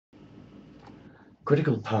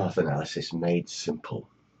Critical path analysis made simple.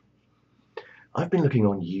 I've been looking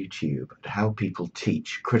on YouTube at how people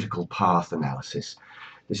teach critical path analysis.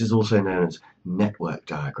 This is also known as network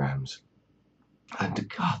diagrams. And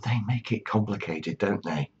God, they make it complicated, don't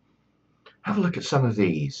they? Have a look at some of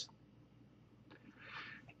these.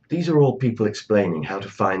 These are all people explaining how to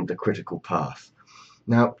find the critical path.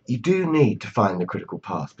 Now, you do need to find the critical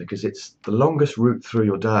path because it's the longest route through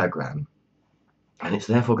your diagram, and it's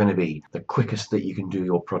therefore going to be the quickest that you can do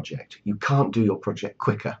your project. You can't do your project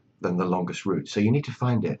quicker than the longest route, so you need to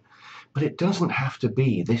find it. But it doesn't have to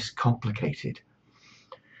be this complicated.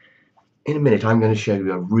 In a minute, I'm going to show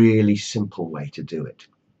you a really simple way to do it.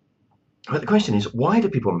 But the question is, why do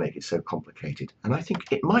people make it so complicated? And I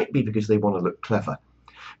think it might be because they want to look clever.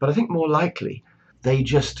 But I think more likely, they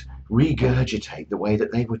just regurgitate the way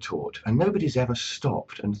that they were taught. And nobody's ever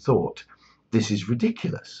stopped and thought, this is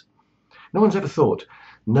ridiculous. No one's ever thought,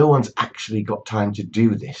 no one's actually got time to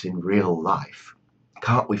do this in real life.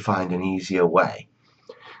 Can't we find an easier way?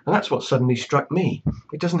 And that's what suddenly struck me.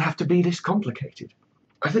 It doesn't have to be this complicated.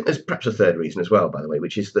 I think there's perhaps a third reason as well, by the way,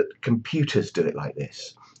 which is that computers do it like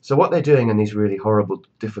this. So what they're doing in these really horrible,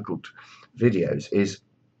 difficult videos is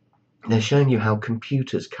they're showing you how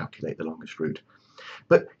computers calculate the longest route.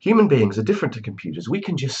 But human beings are different to computers. We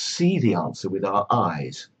can just see the answer with our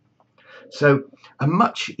eyes. So a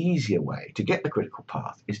much easier way to get the critical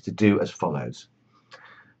path is to do as follows.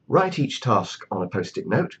 Write each task on a post-it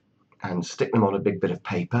note and stick them on a big bit of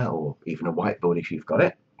paper or even a whiteboard if you've got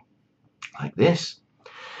it, like this.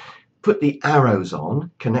 Put the arrows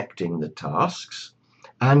on connecting the tasks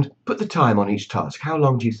and put the time on each task. How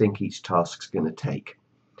long do you think each task's going to take?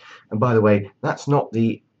 And by the way, that's not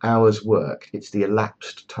the hours worked, it's the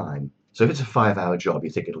elapsed time. So if it's a 5-hour job, you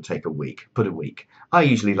think it'll take a week, put a week. I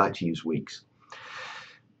usually like to use weeks.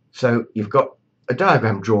 So you've got a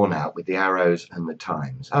diagram drawn out with the arrows and the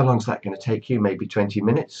times. How long is that going to take you? Maybe 20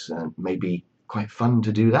 minutes, and maybe quite fun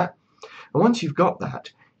to do that. And once you've got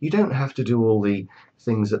that, you don't have to do all the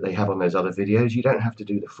things that they have on those other videos. You don't have to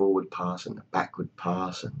do the forward pass and the backward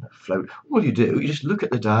pass and the float. All you do, you just look at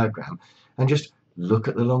the diagram and just look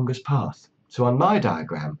at the longest path. So on my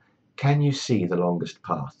diagram, can you see the longest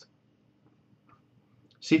path?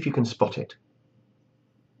 See if you can spot it.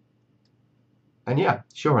 And yeah,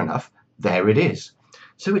 sure enough, there it is.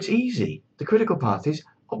 So it's easy. The critical path is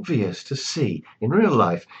obvious to see. In real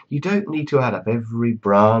life, you don't need to add up every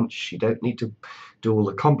branch. You don't need to do all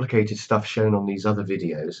the complicated stuff shown on these other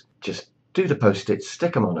videos. Just do the post-its,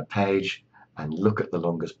 stick them on a page, and look at the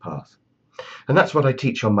longest path. And that's what I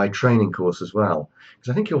teach on my training course as well, because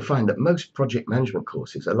I think you'll find that most project management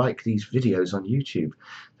courses are like these videos on YouTube.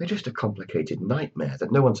 They're just a complicated nightmare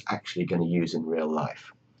that no one's actually going to use in real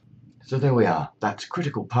life. So there we are. That's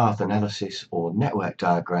critical path analysis or network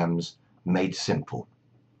diagrams made simple.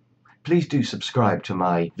 Please do subscribe to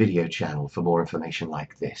my video channel for more information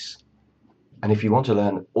like this. And if you want to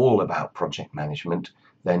learn all about project management,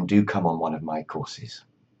 then do come on one of my courses.